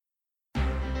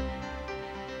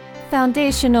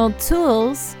foundational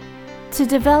tools to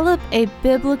develop a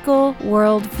biblical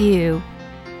worldview.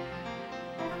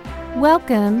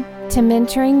 Welcome to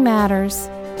Mentoring Matters,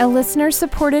 a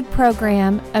listener-supported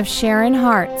program of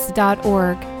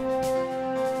SharonHearts.org.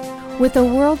 With the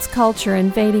world's culture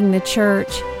invading the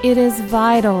church, it is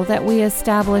vital that we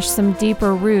establish some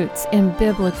deeper roots in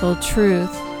biblical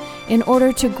truth in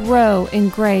order to grow in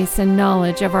grace and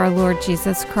knowledge of our Lord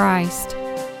Jesus Christ.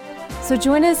 So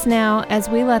join us now as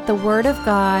we let the Word of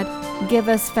God give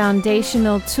us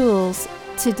foundational tools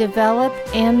to develop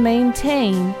and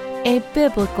maintain a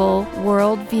biblical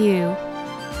worldview.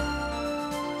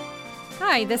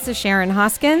 Hi, this is Sharon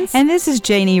Hoskins. And this is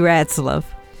Janie Ratzlaff.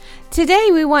 Today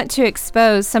we want to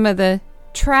expose some of the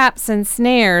traps and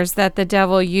snares that the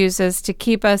devil uses to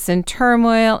keep us in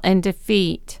turmoil and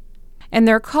defeat. And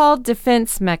they're called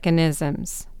defense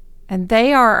mechanisms. And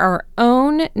they are our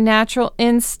own natural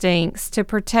instincts to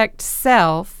protect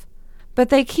self, but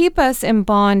they keep us in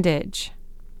bondage.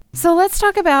 So let's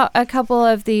talk about a couple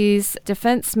of these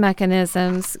defense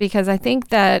mechanisms, because I think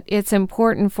that it's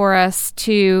important for us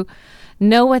to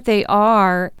know what they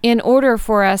are in order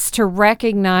for us to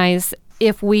recognize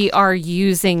if we are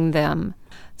using them.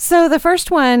 So the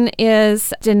first one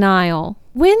is denial.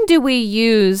 When do we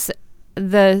use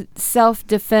the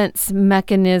self-defense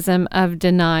mechanism of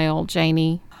denial,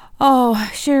 Janie?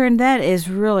 Oh, Sharon, that is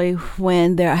really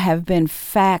when there have been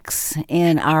facts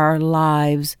in our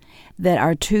lives that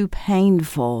are too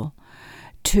painful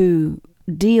to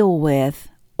deal with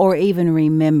or even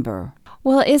remember.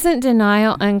 Well, isn't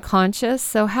denial unconscious?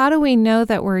 So how do we know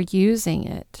that we're using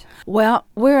it? Well,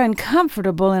 we're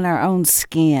uncomfortable in our own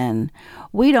skin.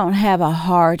 We don't have a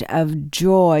heart of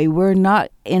joy. We're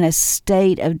not in a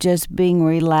state of just being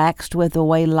relaxed with the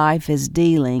way life is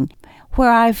dealing.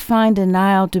 Where I find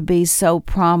denial to be so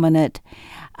prominent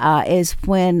is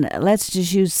when, let's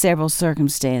just use several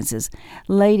circumstances.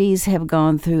 Ladies have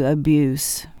gone through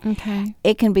abuse. Okay.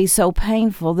 It can be so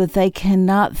painful that they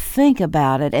cannot think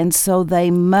about it, and so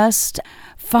they must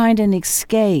find an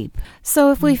escape.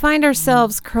 So if we find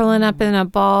ourselves curling up in a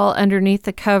ball underneath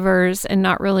the covers and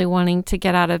not really wanting to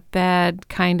get out of bed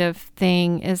kind of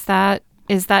thing, is that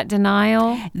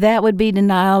denial? That would be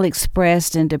denial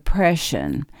expressed in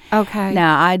depression. Okay.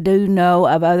 Now, I do know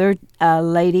of other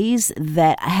ladies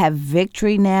that have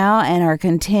victory now and are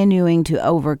continuing to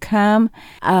overcome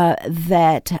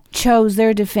that chose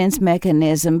their defense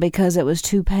mechanism because it was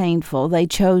too painful. They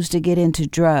chose to get into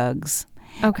drugs.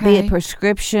 Okay. Be it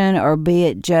prescription or be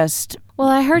it just... Well,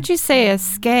 I heard you say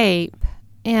escape.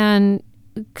 And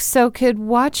so could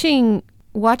watching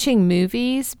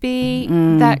movies be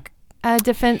that a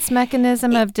defense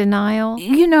mechanism of denial?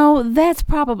 You know, that's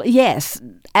probably, yes,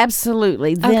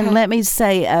 absolutely. Then Okay. let me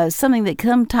say something that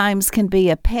sometimes can be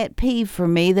a pet peeve for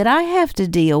me that I have to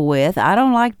deal with. I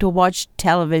don't like to watch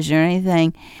television or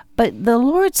anything, but the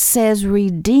Lord says,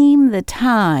 redeem the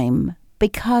time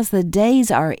because the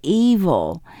days are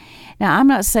evil. Now, I'm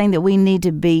not saying that we need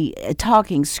to be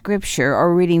talking scripture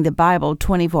or reading the Bible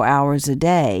 24 hours a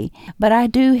day, but I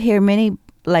do hear many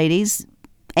ladies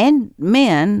and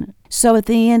men. So at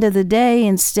the end of the day,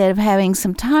 instead of having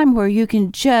some time where you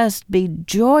can just be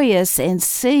joyous and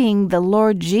seeing the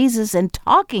Lord Jesus and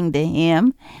talking to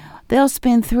Him, they'll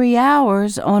spend 3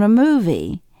 hours on a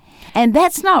movie. And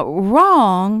that's not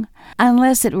wrong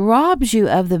unless it robs you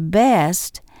of the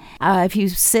best. If you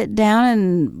sit down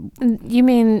and... You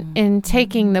mean in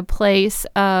taking the place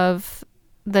of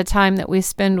the time that we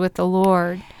spend with the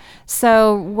Lord?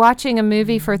 So watching a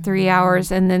movie for 3 hours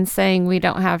and then saying we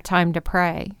don't have time to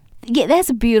pray. Yeah, that's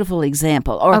a beautiful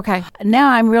example. Or Okay.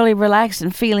 Now I'm really relaxed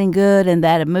and feeling good, and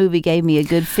that a movie gave me a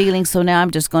good feeling, so now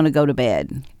I'm just going to go to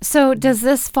bed. So does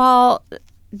this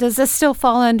still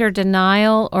fall under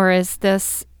denial, or is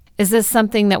this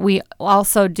something that we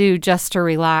also do just to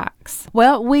relax?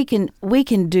 Well, we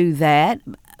can do that,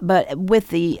 but with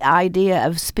the idea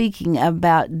of speaking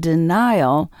about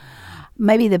denial,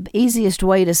 maybe the easiest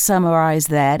way to summarize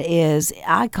that is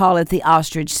I call it the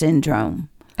ostrich syndrome.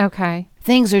 Okay.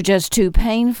 Things are just too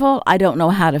painful. I don't know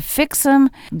how to fix them.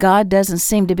 God doesn't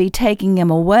seem to be taking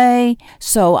them away.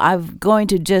 So I'm going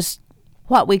to just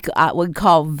what I would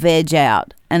call veg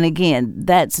out. And again,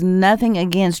 that's nothing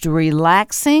against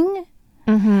relaxing.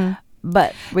 Mm-hmm.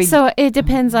 But so it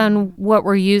depends on what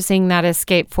we're using that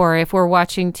escape for. If we're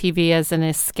watching TV as an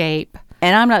escape.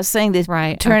 And I'm not saying this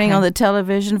turning okay. on the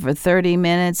television for 30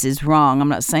 minutes is wrong. I'm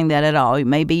not saying that at all.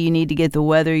 Maybe you need to get the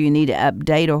weather, you need to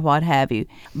update or what have you.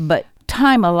 But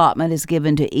time allotment is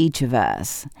given to each of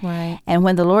us. Right. And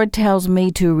when the Lord tells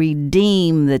me to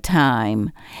redeem the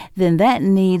time, then that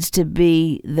needs to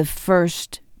be the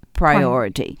first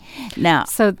priority. Now,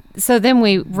 so then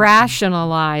we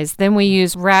rationalize. Then we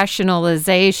use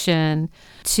rationalization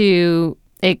to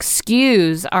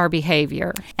excuse our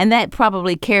behavior. And that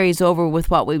probably carries over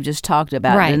with what we've just talked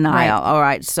about, denial. Right. All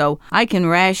right, so I can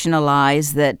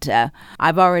rationalize that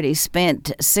I've already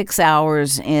spent 6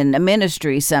 hours in a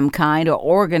ministry some kind, or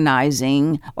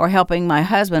organizing, or helping my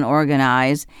husband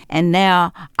organize, and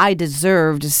now I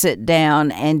deserve to sit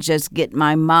down and just get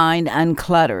my mind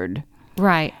uncluttered.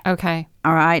 Right, okay.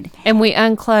 All right. And we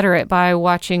unclutter it by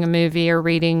watching a movie or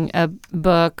reading a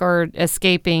book or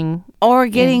escaping. Or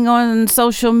getting on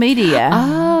social media.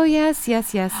 Oh, yes.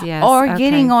 Or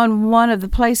getting on one of the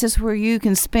places where you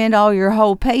can spend all your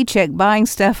whole paycheck buying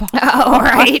stuff. Oh,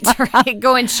 right.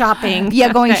 Going shopping.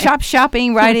 Yeah, going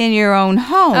shopping right in your own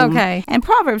home. Okay. And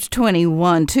Proverbs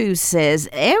 21:2 says,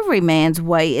 every man's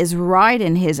way is right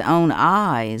in his own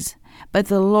eyes, but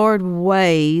the Lord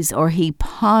weighs, or he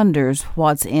ponders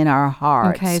what's in our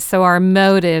hearts. Okay, so our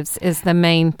motives is the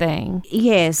main thing.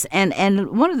 Yes, and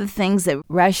one of the things that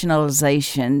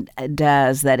rationalization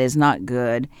does that is not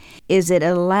good is it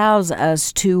allows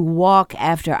us to walk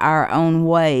after our own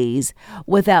ways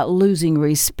without losing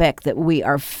respect that we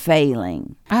are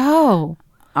failing. Oh.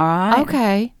 All right?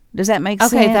 Okay. Does that make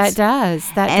sense? Okay, that does.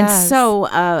 And so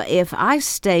if I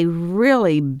stay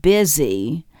really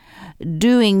busy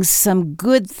doing some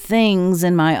good things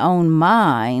in my own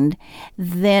mind,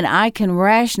 then I can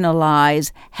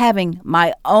rationalize having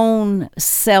my own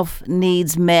self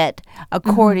needs met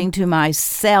according to my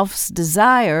self's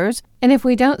desires. And if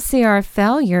we don't see our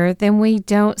failure, then we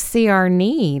don't see our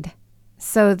need.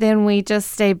 So then we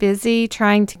just stay busy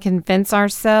trying to convince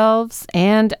ourselves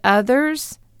and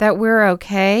others that we're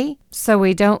okay, so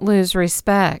we don't lose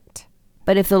respect.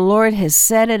 But if the Lord has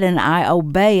said it and I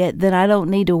obey it, then I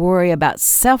don't need to worry about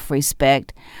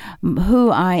self-respect. Who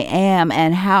I am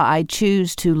and how I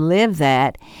choose to live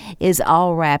that is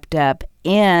all wrapped up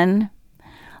in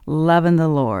loving the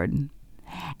Lord.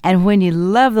 And when you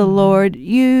love the Lord,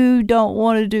 you don't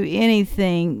want to do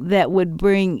anything that would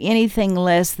bring anything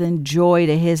less than joy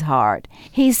to his heart.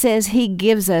 He says he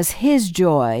gives us his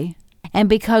joy. And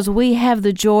because we have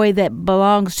the joy that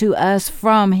belongs to us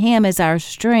from him as our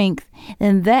strength,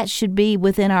 then that should be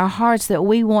within our hearts that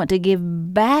we want to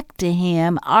give back to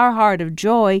him our heart of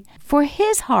joy for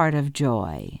his heart of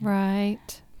joy.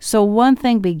 Right. So one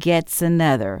thing begets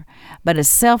another, but a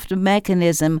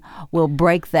self-mechanism will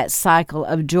break that cycle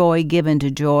of joy given to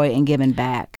joy and given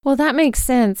back. Well, that makes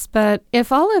sense, but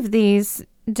if all of these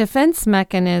defense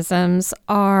mechanisms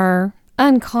are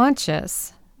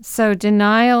unconscious, so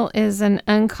denial is an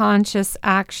unconscious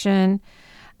action.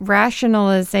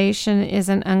 Rationalization is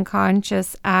an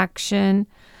unconscious action.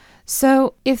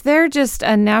 So if they're just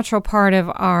a natural part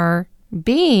of our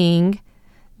being,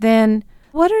 then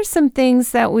what are some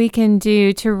things that we can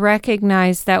do to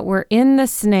recognize that we're in the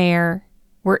snare,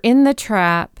 we're in the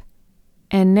trap,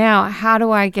 and now how do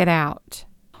I get out?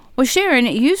 Well, Sharon,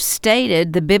 you've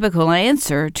stated the biblical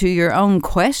answer to your own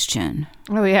question.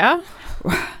 Oh, yeah?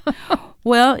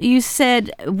 Well, you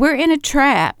said we're in a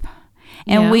trap,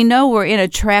 and we know we're in a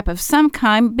trap of some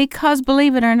kind because,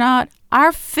 believe it or not,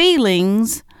 our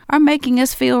feelings are making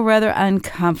us feel rather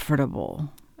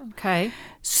uncomfortable. Okay.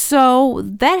 So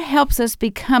that helps us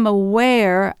become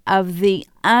aware of the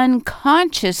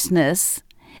unconsciousness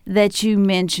that you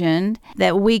mentioned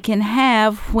that we can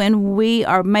have when we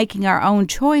are making our own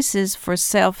choices for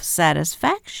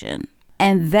self-satisfaction.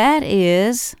 And that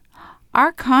is,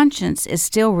 our conscience is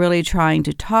still really trying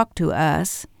to talk to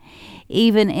us,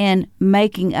 even in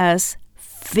making us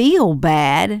feel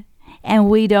bad, and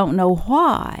we don't know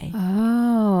why.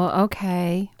 Oh,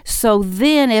 okay. So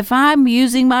then if I'm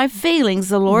using my feelings,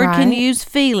 the Lord can use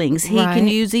feelings. He can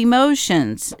use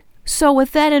emotions. So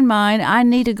with that in mind, I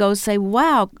need to go say,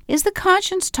 wow, is the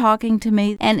conscience talking to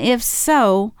me? And if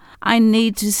so, I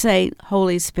need to say,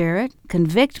 Holy Spirit,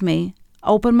 convict me,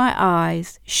 open my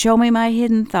eyes, show me my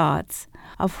hidden thoughts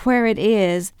of where it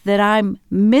is that I'm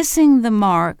missing the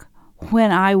mark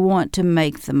when I want to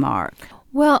make the mark.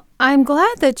 Well, I'm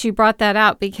glad that you brought that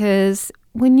out, because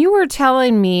when you were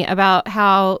telling me about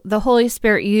how the Holy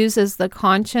Spirit uses the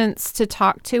conscience to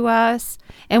talk to us,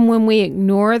 and when we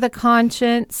ignore the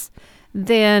conscience,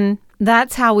 then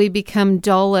that's how we become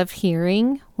dull of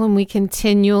hearing, when we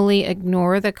continually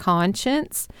ignore the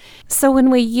conscience. So when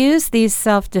we use these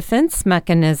self-defense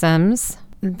mechanisms,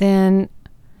 then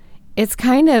it's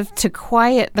kind of to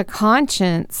quiet the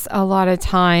conscience a lot of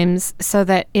times so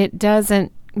that it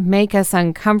doesn't make us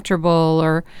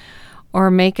uncomfortable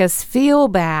or make us feel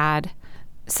bad.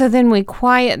 So then we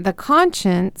quiet the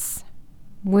conscience,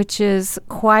 which is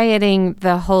quieting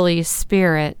the Holy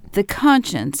Spirit. The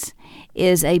conscience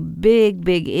is a big,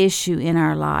 big issue in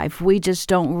our life. We just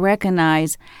don't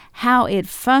recognize how it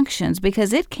functions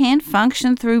because it can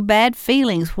function through bad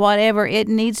feelings, whatever it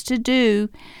needs to do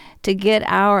to get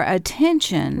our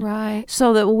attention, right,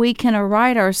 so that we can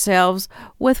right ourselves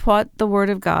with what the Word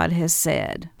of God has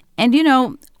said. And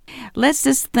let's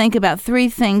just think about 3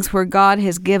 things where God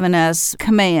has given us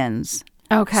commands.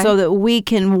 Okay. So that we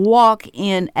can walk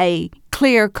in a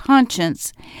clear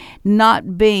conscience,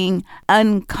 not being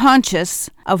unconscious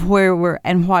of where we're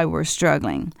and why we're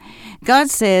struggling. God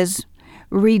says,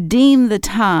 redeem the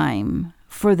time,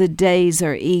 for the days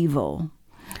are evil.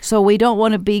 So we don't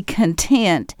want to be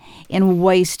content in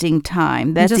wasting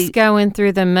time. That's just going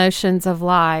through the motions of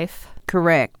life.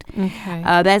 Correct. Okay.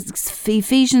 That's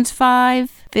Ephesians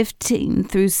 5:15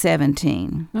 through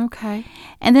 17. Okay.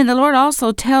 And then the Lord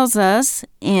also tells us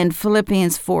in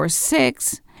Philippians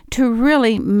 4:6 to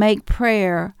really make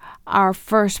prayer our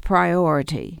first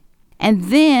priority. And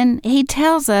then He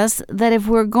tells us that if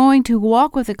we're going to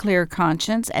walk with a clear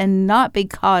conscience and not be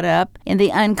caught up in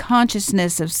the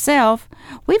unconsciousness of self,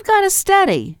 we've got to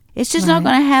study. It's just not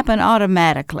going to happen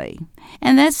automatically.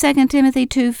 And that's 2 Timothy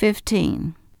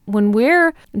 2:15. When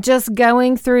we're just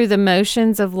going through the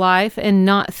motions of life and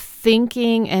not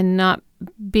thinking and not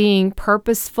being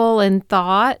purposeful in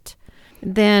thought,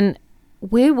 then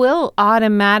we will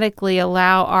automatically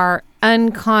allow our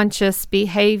unconscious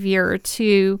behavior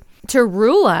to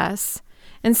rule us.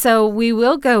 And so we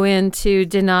will go into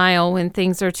denial when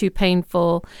things are too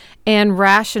painful and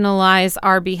rationalize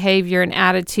our behavior and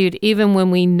attitude even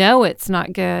when we know it's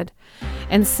not good.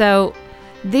 And so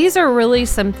these are really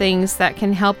some things that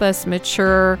can help us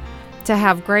mature, to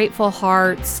have grateful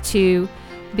hearts, to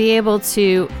be able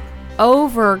to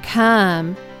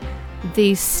overcome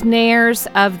the snares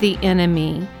of the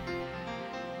enemy.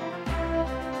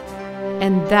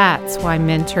 And that's why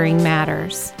mentoring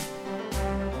matters.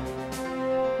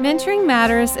 Mentoring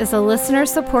Matters is a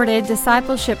listener-supported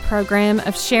discipleship program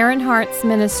of Sharon Hart's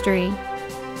ministry.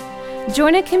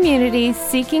 Join a community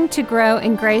seeking to grow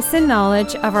in grace and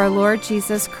knowledge of our Lord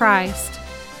Jesus Christ,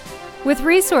 with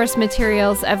resource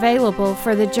materials available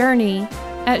for the journey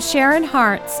at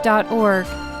sharonharts.org.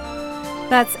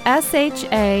 That's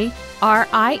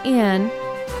SHARIN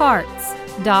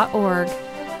hearts.org.